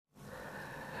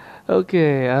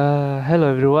Okay,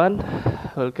 hello everyone.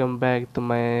 Welcome back to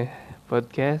my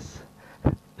podcast.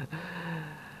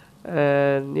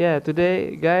 And yeah,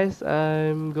 today, guys,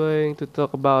 I'm going to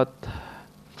talk about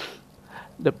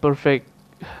the perfect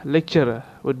lecturer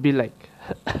would be like.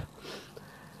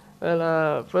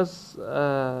 Well, first,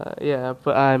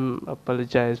 I'm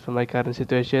apologize for my current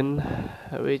situation,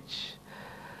 which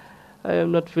I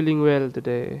am not feeling well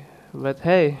today. But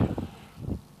hey,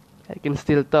 I can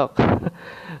still talk.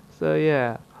 So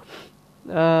yeah,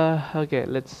 okay,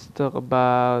 let's talk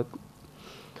about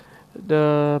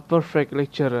the perfect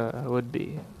lecturer would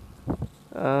be.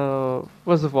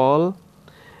 First of all,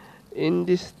 in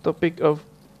this topic of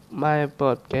my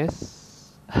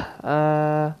podcast,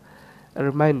 uh, a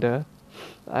reminder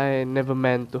I never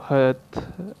meant to hurt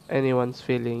anyone's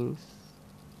feelings.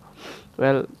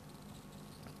 Well,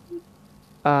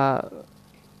 uh,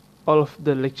 all of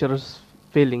the lecturers'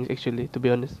 feelings, actually, to be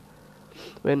honest.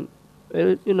 When,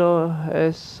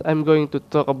 as I'm going to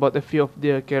talk about a few of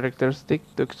their characteristics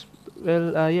to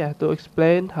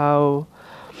explain how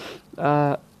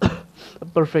a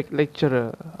perfect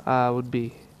lecturer would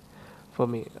be for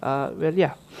me.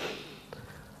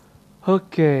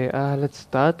 Okay, let's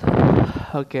start.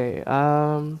 Okay,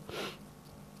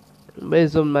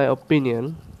 based on my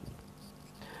opinion,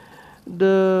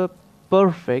 the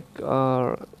perfect,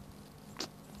 or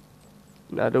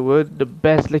in other words, the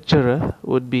best lecturer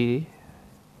would be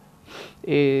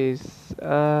is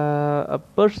a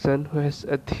person who has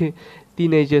a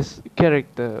teenager's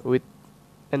character with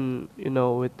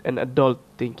with an adult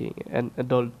thinking and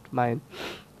adult mind.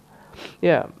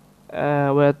 Yeah,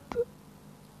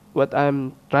 what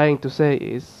I'm trying to say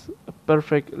is a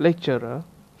perfect lecturer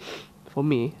for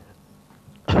me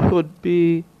would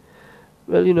be,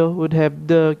 would have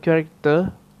the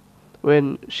character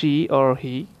when she or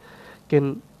he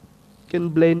can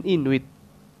blend in with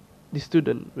the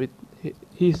student, with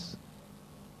his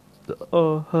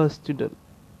or her student.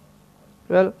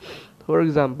 Well, for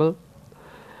example,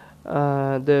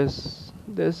 there's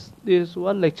this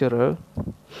one lecturer,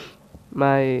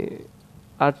 my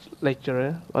art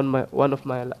lecturer, one of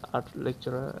my art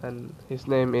lecturer, and his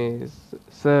name is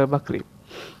Sir Bakri.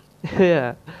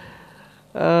 Yeah,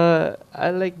 I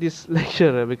like this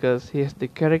lecturer because he has the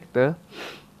character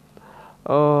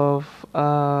of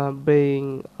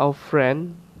being our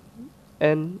friend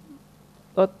and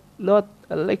not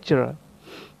a lecturer.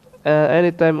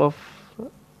 Anytime of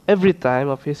every time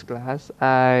of his class,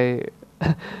 I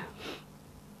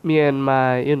me and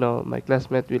my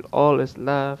classmate will always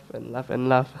laugh and laugh and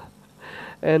laugh,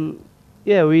 and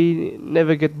yeah, we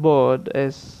never get bored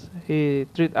as he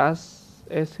treat us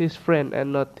as his friend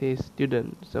and not his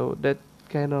student. So that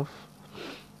kind of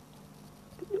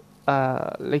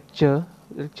lecturer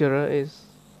is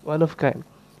one of kind.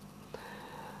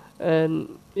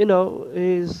 And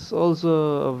he's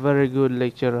also a very good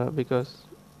lecturer because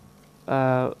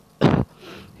uh,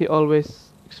 he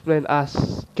always explain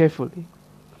us carefully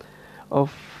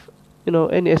of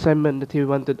any assignment that he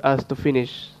wanted us to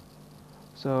finish,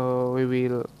 so we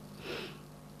will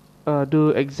do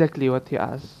exactly what he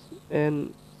asks.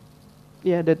 And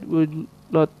yeah, that would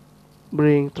not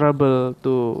bring trouble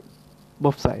to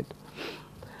both sides.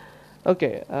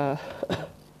 Okay,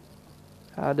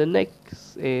 the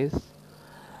next is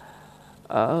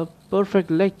a perfect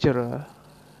lecturer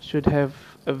should have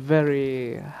a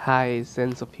very high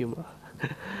sense of humor.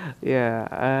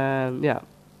 Yeah, yeah,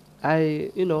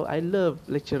 I love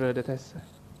lecturer that has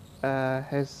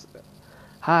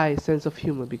high sense of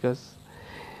humor because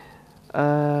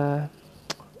uh,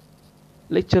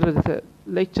 lecturer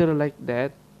like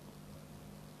that,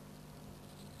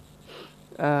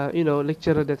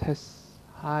 lecturer that has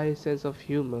high sense of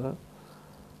humor,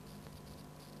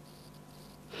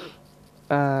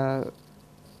 uh,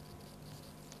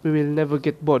 we will never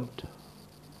get bored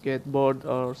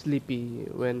or sleepy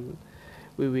when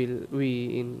we will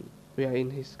we are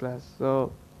in his class.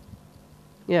 So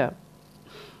yeah,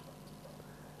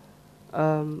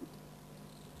 um,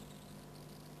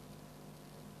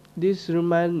 this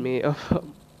remind me of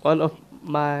one of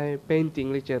my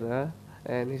painting lecturer,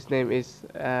 and his name is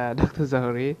Dr.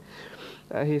 Zahuri.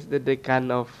 He's the decan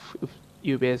of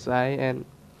UPSI, and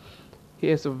he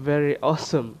has a very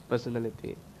awesome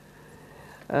personality.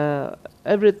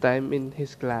 Every time in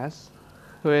his class,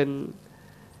 when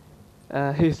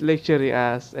he's lecturing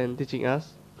us and teaching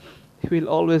us, he will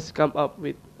always come up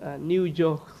with new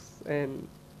jokes and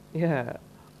yeah,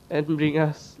 and bring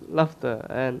us laughter.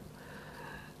 And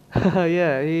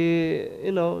yeah, he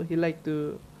like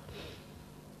to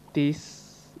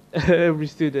tease every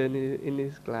student in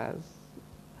his class,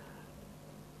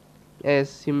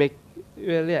 as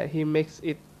well, yeah, he makes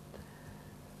it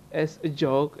as a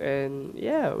joke, and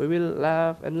yeah, we will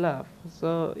laugh and laugh.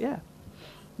 So yeah,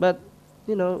 but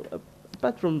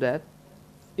apart from that,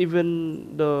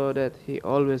 even though that he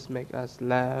always make us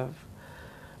laugh,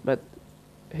 but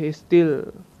he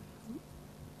still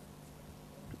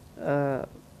uh,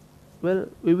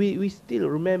 we still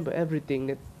remember everything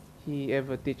that he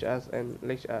ever teach us and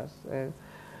lecture us,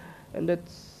 and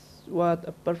that's what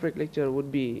a perfect lecture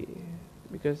would be,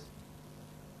 because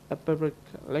a perfect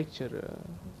lecturer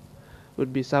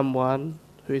would be someone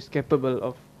who is capable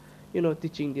of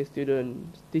teaching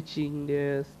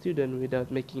their student without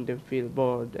making them feel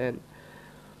bored. And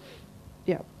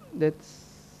yeah, that's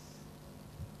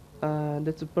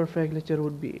that's a perfect lecturer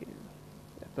would be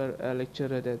a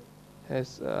lecturer that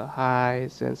has a high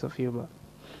sense of humor.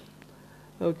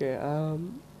 Okay,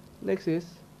 next is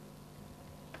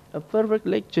a perfect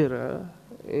lecturer,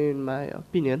 in my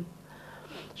opinion,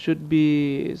 should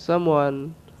be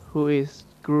someone who is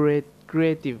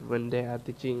creative when they are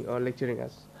teaching or lecturing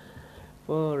us.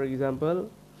 For example,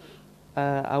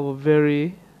 our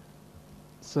very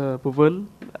Sir Puvan,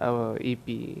 our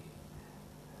EP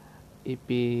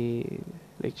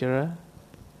lecturer.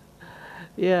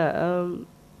 Yeah,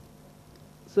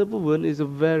 Sir Puvan is a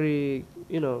very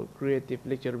creative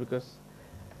lecturer, because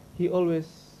he always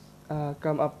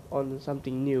come up on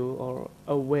something new or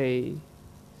a way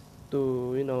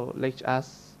to lecture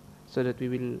us, so that we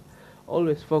will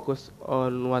always focus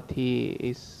on what he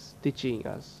is teaching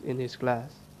us in his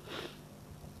class.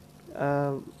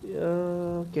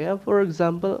 Okay, for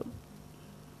example,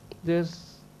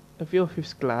 there's a few of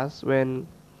his class when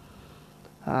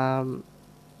um,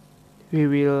 he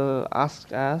will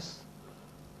ask us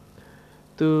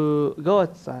to go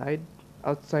outside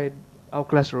our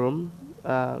classroom,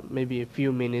 maybe a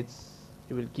few minutes.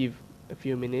 He will give a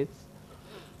few minutes,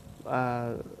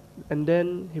 uh, and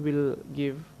then he will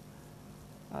give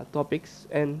topics,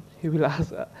 and he will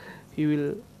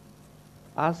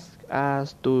ask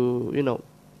us to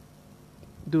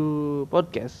do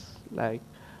podcasts like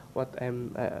what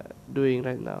I'm doing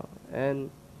right now. And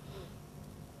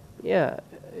yeah,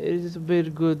 it is a very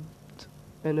good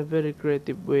and a very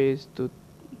creative ways to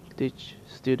teach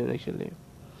student actually.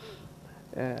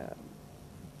 uh,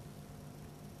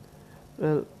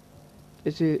 well,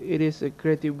 it is a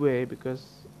creative way,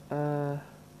 because uh,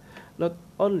 not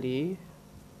only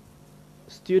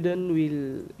student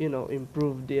will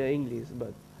improve their English,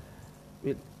 but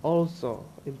will also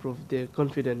improve their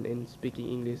confidence in speaking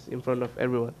English in front of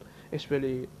everyone,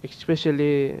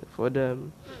 especially for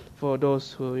them, for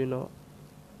those who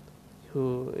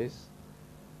who is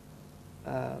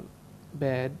um,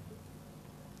 bad,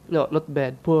 no, not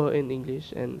bad, poor in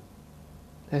English, and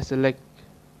has a lack,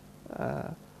 uh,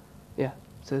 yeah,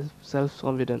 self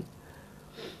confidence.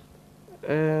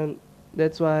 And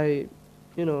that's why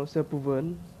Sir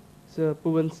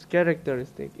Puvan's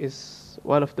characteristic is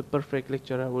one of the perfect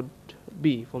lecturer would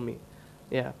be for me.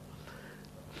 Yeah.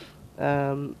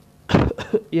 um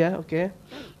yeah, okay.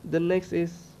 The next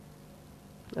is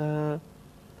uh,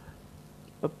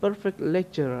 a perfect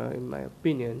lecturer, in my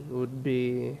opinion, would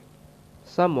be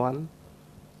someone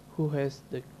who has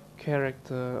the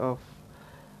character of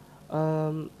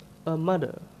um, a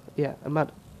mother. Yeah, a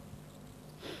mother.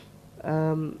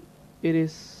 um, it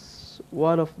is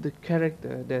one of the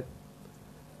character that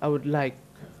I would like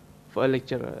for a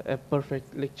lecturer, a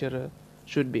perfect lecturer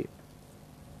should be.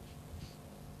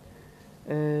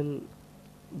 And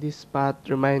this part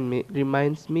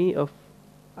reminds me of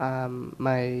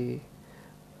my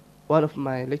one of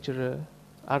my lecturer,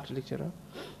 art lecturer,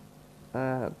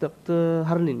 Dr.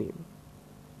 Harnini.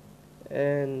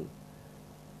 And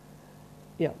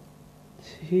yeah,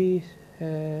 he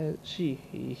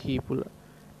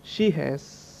she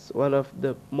has one of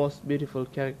the most beautiful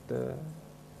character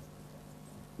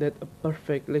that a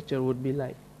perfect lecturer would be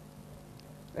like.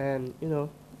 And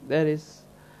that is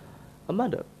a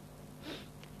mother.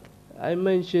 I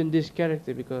mentioned this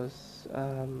character because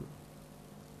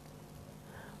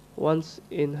once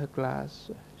in her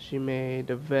class she made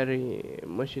a very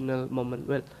emotional moment.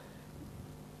 Well,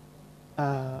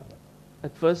 uh,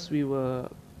 at first uh,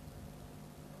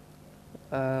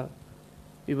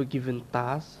 we were given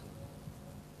tasks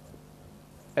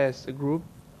as a group,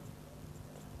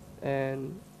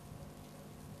 and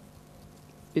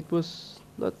it was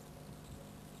not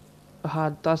a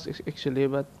hard task actually,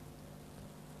 but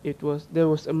there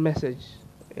was a message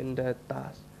in that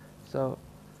task. So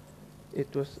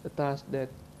it was a task that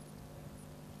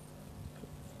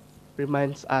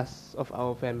reminds us of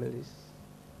our families.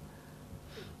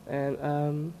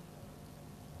 And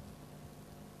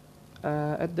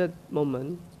at that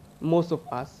moment, most of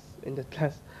us in the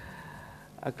class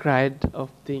cried of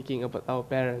thinking about our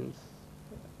parents.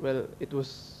 Well, it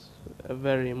was a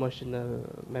very emotional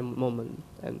moment,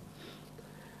 and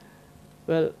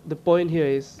well, the point here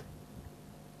is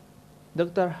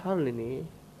Dr. Harlini.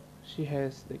 She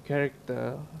has the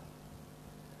character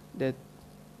that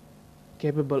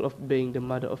capable of being the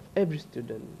mother of every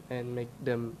student and make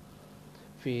them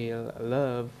feel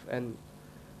love and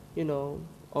you know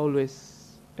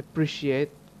always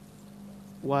appreciate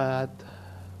what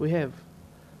we have,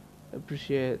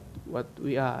 appreciate what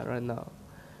we are right now.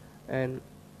 And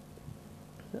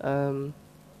um,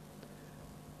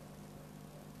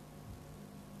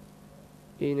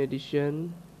 in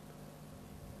addition,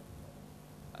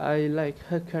 I like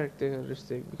her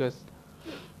characteristic because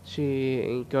she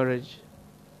encouraged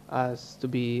us to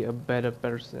be a better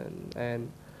person and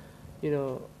you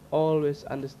know always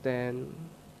understand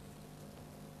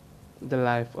the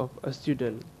life of a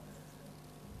student.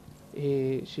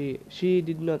 She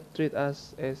did not treat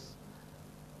us as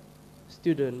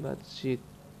student, but she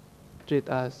treat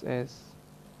us as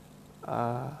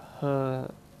uh,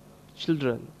 her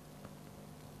children.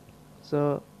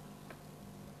 So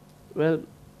well,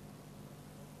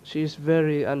 she is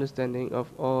very understanding of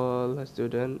all her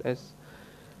students as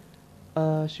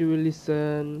she will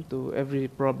listen to every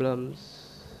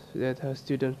problems that her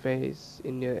student face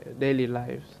in their daily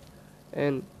lives,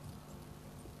 and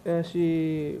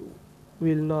she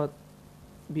will not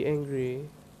be angry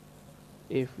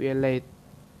if we are late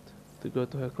to go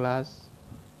to her class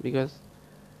because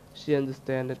she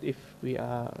understands that if we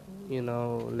are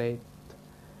late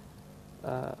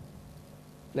uh,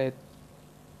 late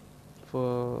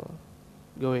for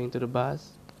going to the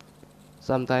bus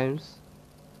sometimes,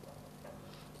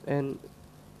 and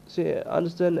she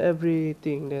understand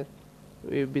everything that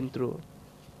we've been through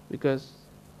because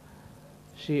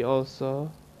she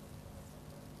also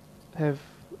have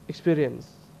experienced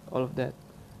all of that.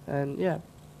 And yeah,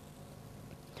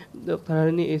 Dr.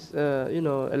 Hani is a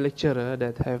lecturer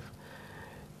that have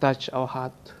touched our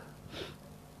heart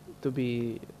to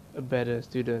be a better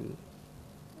student,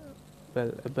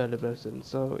 well, a better person.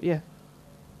 So yeah,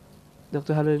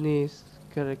 Dr. Halani's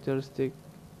characteristic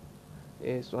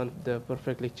is one of the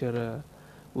perfect lecturer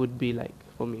would be like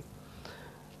for me.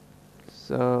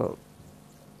 So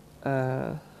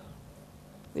uh,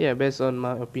 yeah, based on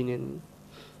my opinion,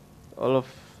 all of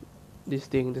these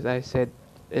things that I said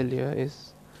earlier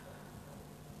is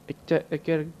a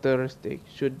characteristic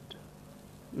should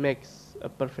makes a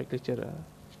perfect lecturer.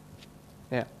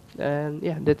 Yeah, and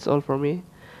yeah, that's all for me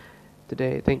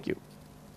today. Thank you.